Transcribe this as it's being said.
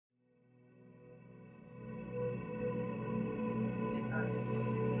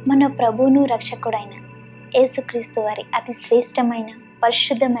మన ప్రభువును రక్షకుడైన యేసుక్రీస్తు వారి అతి శ్రేష్టమైన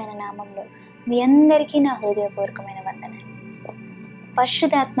పరిశుద్ధమైన నామంలో మీ అందరికీ నా హృదయపూర్వకమైన వందనాలు.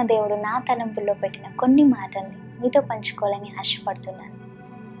 పరిశుద్ధాత్మ దేవుడు నా తలంపుల్లో పెట్టిన కొన్ని మాటల్ని మీతో పంచుకోవాలని ఆశపడుతున్నాను.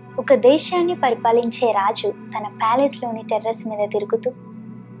 ఒక దేశాన్ని పరిపాలించే రాజు తన ప్యాలెస్లోని టెర్రస్ మీద తిరుగుతూ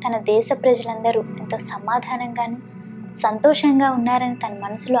తన దేశ ప్రజలందరూ ఎంతో సమాధానంగాను సంతోషంగా ఉన్నారని తన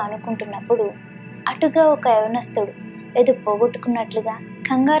మనసులో అనుకుంటున్నప్పుడు అటుగా ఒక యవనస్తుడు ఏదో పోగొట్టుకున్నట్లుగా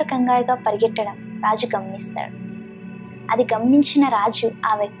కంగారుగా పరిగెట్టడం రాజు గమనిస్తాడు. అది గమనించిన రాజు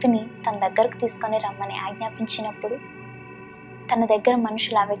ఆ వ్యక్తిని తన దగ్గరకు తీసుకొని రమ్మని ఆజ్ఞాపించినప్పుడు తన దగ్గర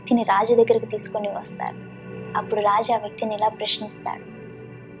మనుషులు ఆ వ్యక్తిని రాజు దగ్గరకు తీసుకొని వస్తారు. అప్పుడు రాజు ఆ వ్యక్తిని ఇలా ప్రశ్నిస్తాడు,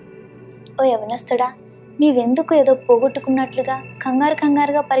 ఓ యవనస్తుడా, నీవెందుకు ఏదో పోగొట్టుకున్నట్లుగా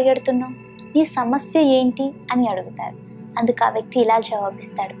కంగారుగా పరిగెడుతున్నావు? నీ సమస్య ఏంటి అని అడుగుతారు. అందుకు ఆ వ్యక్తి ఇలా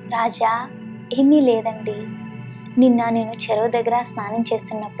జవాబిస్తాడు, రాజా, ఏమీ లేదండి, నిన్న నేను చెరువు దగ్గర స్నానం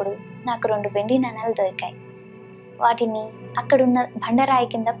చేస్తున్నప్పుడు నాకు 2 వెండి నాణాలు దొరికాయి. వాటిని అక్కడున్న బండరాయి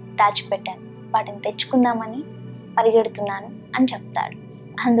కింద దాచిపెట్టాను. వాటిని తెచ్చుకుందామని పరిగెడుతున్నాను అని చెప్తాడు.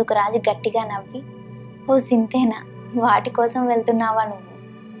 అందుకు రాజు గట్టిగా నవ్వి, ఓ సింతేనా, వాటి కోసం వెళ్తున్నావా నువ్వు?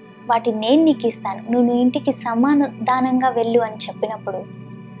 వాటిని నేను నీకు ఇస్తాను, నువ్వు ఇంటికి సమాధానంగా వెళ్ళు అని చెప్పినప్పుడు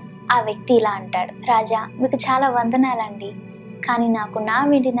ఆ వ్యక్తి ఇలా అంటాడు, రాజా, మీకు చాలా వందనాలండి, కానీ నాకు నా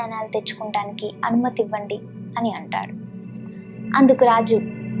వెండి నాణాలు తెచ్చుకోవడానికి అనుమతి ఇవ్వండి అని అంటాడు. అందుకు రాజు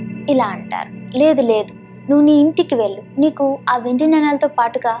ఇలా అంటారు, లేదు, నువ్వు నీ ఇంటికి వెళ్ళు, నీకు ఆ వెండి నాణాలతో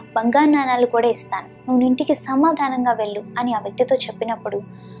పాటుగా బంగారు నాణాలు కూడా ఇస్తాను, నువ్వు ఇంటికి సమాధానంగా వెళ్ళు అని ఆ వ్యక్తితో చెప్పినప్పుడు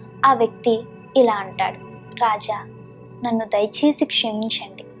ఆ వ్యక్తి ఇలా అంటాడు, రాజా, నన్ను దయచేసి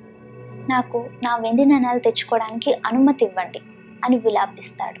క్షమించండి, నాకు నా వెండి నాణాలు తెచ్చుకోవడానికి అనుమతి ఇవ్వండి అని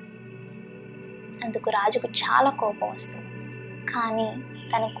విలాపిస్తాడు. అందుకు రాజుకు చాలా కోపం వస్తుంది. కానీ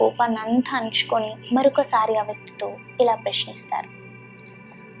తన కోపాన్ని అంతా అణుచుకొని మరొకసారి ఆ వ్యక్తితో ఇలా ప్రశ్నిస్తారు,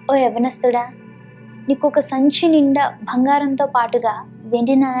 ఓ యవనస్తుడా, నీకు ఒక సంచి నిండా బంగారంతో పాటుగా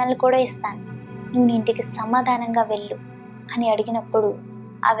వెండి నాణాలు కూడా ఇస్తాను, నువ్వు నీ ఇంటికి సమాధానంగా వెళ్ళు అని అడిగినప్పుడు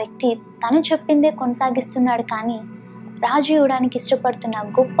ఆ వ్యక్తి తను చెప్పిందే కొనసాగిస్తున్నాడు, కానీ రాజు ఇవ్వడానికి ఇష్టపడుతున్న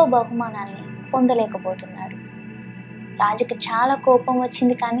గొప్ప బహుమానాల్ని పొందలేకపోతున్నాడు. రాజుకి చాలా కోపం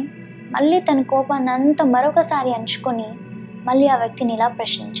వచ్చింది, కానీ మళ్ళీ తన కోపాన్ని అంతా మరొకసారి అణుచుకొని మళ్ళీ ఆ వ్యక్తిని ఇలా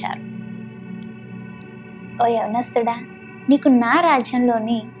ప్రశ్నించారు, ఓ యవనస్తుడా, నీకు నా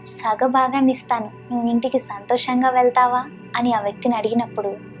రాజ్యంలోని సగభాగాన్ని ఇస్తాను, నువ్వు ఇంటికి సంతోషంగా వెళ్తావా అని ఆ వ్యక్తిని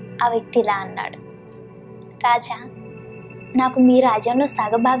అడిగినప్పుడు ఆ వ్యక్తి ఇలా అన్నాడు, రాజా, నాకు మీ రాజ్యంలో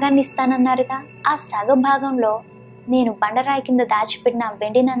సగభాగాన్ని ఇస్తానన్నారుగా, ఆ సగభాగంలో నేను బండరాయి కింద దాచిపెట్టిన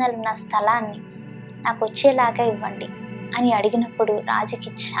వెండి నాణాలు ఉన్న స్థలాన్ని నాకు వచ్చేలాగా ఇవ్వండి అని అడిగినప్పుడు రాజుకి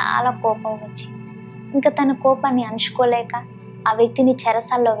చాలా కోపం వచ్చి ఇంకా తన కోపాన్ని అణుచుకోలేక ఆ వ్యక్తిని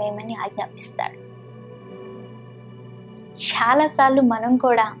చెరసాల్లో వేయమని ఆజ్ఞాపిస్తాడు. చాలాసార్లు మనం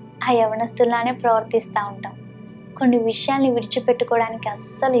కూడా ఆ యవనస్తులానే ప్రవర్తిస్తూ ఉంటాం. కొన్ని విషయాల్ని విడిచిపెట్టుకోవడానికి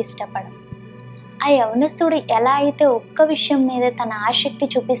అస్సలు ఇష్టపడం. ఆ యవనస్తుడు ఎలా అయితే ఒక్క విషయం మీద తన ఆసక్తి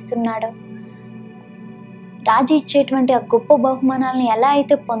చూపిస్తున్నాడో, రాజు ఇచ్చేటువంటి ఆ గొప్ప బహుమానాలను ఎలా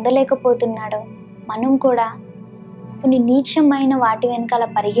అయితే పొందలేకపోతున్నాడో, మనం కూడా కొన్ని నీచమైన వాటి వెనకాల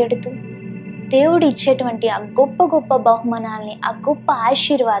పరిగెడుతూ దేవుడు ఇచ్చేటువంటి ఆ గొప్ప బహుమానాల్ని, ఆ గొప్ప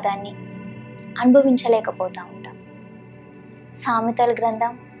ఆశీర్వాదాన్ని అనుభవించలేకపోతూ ఉంటాం. సామెతల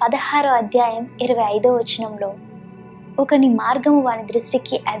గ్రంథం 16వ అధ్యాయం 25వ వచనంలో, ఒకని మార్గము వాని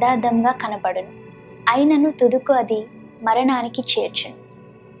దృష్టికి యథార్థంగా కనబడును, అయినను తుదుకు అది మరణానికి చేర్చును.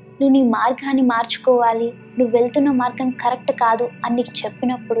 నువ్వు నీ మార్గాన్ని మార్చుకోవాలి, నువ్వు వెళ్తున్న మార్గం కరెక్ట్ కాదు అని నీకు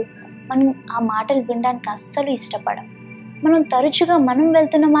చెప్పినప్పుడు మనం ఆ మాటలు వినడానికి అస్సలు ఇష్టపడం. మనం తరచుగా మనం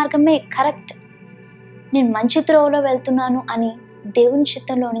వెళ్తున్న మార్గమే కరెక్ట్, నేను మంచి త్రోవలో వెళ్తున్నాను అని దేవుని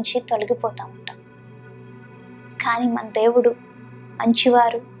చిత్తంలో నుంచి తొలగిపోతూ ఉంటాం. కానీ మన దేవుడు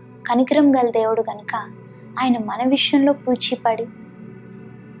మంచివారు, కనికరం గల దేవుడు కనుక ఆయన మన విషయంలో పూచిపడి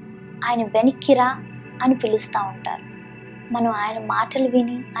ఆయన వెనక్కిరా అని పిలుస్తూ ఉంటారు. మనం ఆయన మాటలు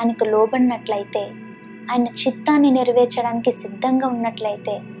విని ఆయనకు లోబడినట్లయితే, ఆయన చిత్తాన్ని నెరవేర్చడానికి సిద్ధంగా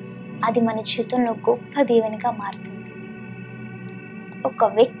ఉన్నట్లయితే అది మన జీవితంలో గొప్ప దీవెనగా మారుతుంది. ఒక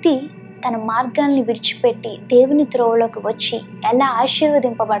వ్యక్తి తన మార్గాల్ని విడిచిపెట్టి దేవుని త్రోవలోకి వచ్చి ఎలా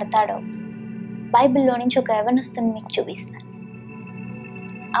ఆశీర్వదింపబడతాడో బైబిల్లో నుంచి ఒక యవనస్తుని మీకు చూపిస్తాను.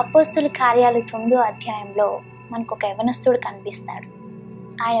 అపోస్తుల కార్యాలు 9వ అధ్యాయంలో మనకు ఒక యవనస్తుడు కనిపిస్తాడు.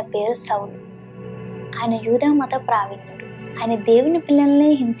 ఆయన పేరు సౌలు. ఆయన యూదా మత ప్రావీణ్యుడు. ఆయన దేవుని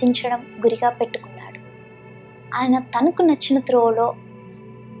పిల్లల్ని హింసించడం గురిగా పెట్టుకున్నాడు. ఆయన తనకు నచ్చిన త్రోవలో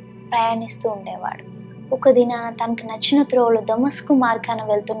ప్రయాణిస్తూ ఉండేవాడు. ఒక దినాన తనకు నచ్చిన త్రోవలో దమస్కు మార్గాన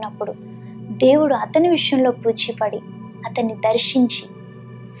వెళ్తున్నప్పుడు దేవుడు అతని విషయంలో పూచిపడి అతన్ని దర్శించి,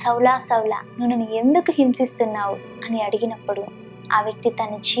 సౌలా సౌలా, నువ్వు నన్ను ఎందుకు హింసిస్తున్నావు అని అడిగినప్పుడు ఆ వ్యక్తి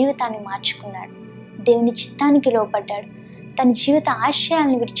తన జీవితాన్ని మార్చుకున్నాడు, దేవుని చిత్తానికి లోబడ్డాడు, తన జీవిత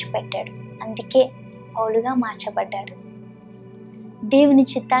ఆశయాలను విడిచిపెట్టాడు. అందుకే పౌలుగా మార్చబడ్డాడు. దేవుని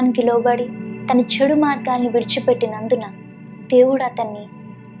చిత్తానికి లోబడి తన చెడు మార్గాలను విడిచిపెట్టినందున దేవుడు అతన్ని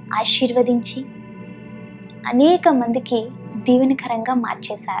ఆశీర్వదించి అనేక మందికి దీవెనకరంగా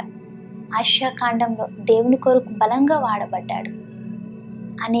మార్చేశారు. ఆసియాఖండంలో దేవుని కొరకు బలంగా వాడబడ్డాడు.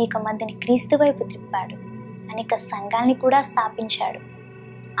 అనేక మందిని క్రీస్తు వైపు తిప్పాడు. అనేక సంఘాలని కూడా స్థాపించాడు.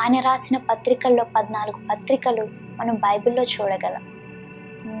 ఆయన రాసిన పత్రికల్లో 14 పత్రికలు మనం బైబిల్లో చూడగలం.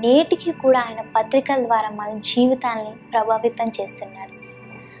 నేటికి కూడా ఆయన పత్రికల ద్వారా మన జీవితాన్ని ప్రభావితం చేస్తున్నాడు.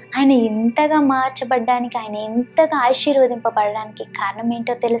 ఆయన ఎంతగా మార్చబడ్డానికి, ఆయన ఎంతగా ఆశీర్వదింపబడడానికి కారణం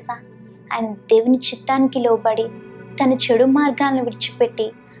ఏంటో తెలుసా? ఆయన దేవుని చిత్తానికి లోబడి తన చెడు మార్గాలను విడిచిపెట్టి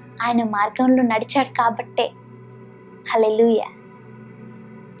ఆయన మార్గంలో నడిచాడు కాబట్టే. హల్లెలూయా,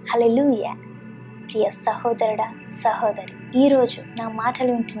 హల్లెలూయా. ప్రియ సహోదరుడా, సహోదరి, ఈరోజు నా మాటలు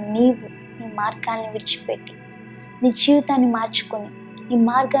వింటున్న నీవు నీ మార్గాలను విడిచిపెట్టి నీ జీవితాన్ని మార్చుకొని నీ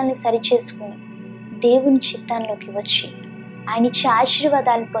మార్గాల్ని సరిచేసుకుని దేవుని చిత్తంలోకి వచ్చి ఆయన ఇచ్చే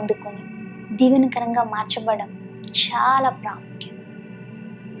ఆశీర్వాదాలు పొందుకొని దీవెనకరంగా మార్చబడడం చాలా ప్రాముఖ్యం.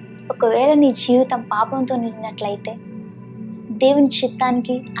 ఒకవేళ నీ జీవితం పాపంతో నిండినట్లయితే, దేవుని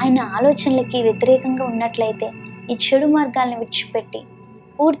చిత్తానికి ఆయన ఆలోచనలకి వ్యతిరేకంగా ఉన్నట్లయితే, ఈ చెడు మార్గాలను విడిచిపెట్టి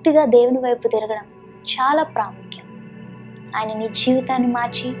పూర్తిగా దేవుని వైపు తిరగడం చాలా ప్రాముఖ్యం. ఆయన నీ జీవితాన్ని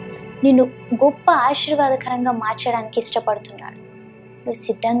మార్చి నిన్ను గొప్ప ఆశీర్వాదకరంగా మార్చడానికి ఇష్టపడుతున్నాడు. నువ్వు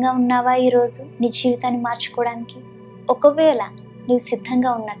సిద్ధంగా ఉన్నావా ఈరోజు నీ జీవితాన్ని మార్చుకోవడానికి? ఒకవేళ నువ్వు సిద్ధంగా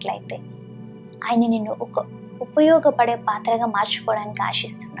ఉన్నట్లయితే ఆయన నిన్ను ఒక ఉపయోగపడే పాత్రగా మార్చుకోవడానికి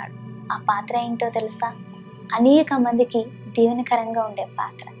ఆశిస్తున్నాడు. ఆ పాత్ర ఏంటో తెలుసా? అనేక మందికి దీవెనకరంగా ఉండే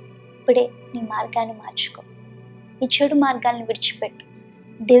పాత్ర. ఇప్పుడే నీ మార్గాన్ని మార్చుకో. నీ చెడు మార్గాలను విడిచిపెట్టు,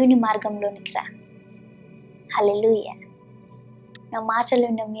 దేవుని మార్గంలోనికి రా. హల్లెలూయా. నా మాటలు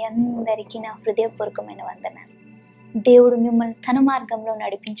విన్న మీ అందరికీ నా హృదయపూర్వకమైన వందనాలు. దేవుడు మిమ్మల్ని తన మార్గంలో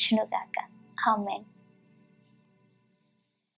నడిపించును గాక. ఆమేన్.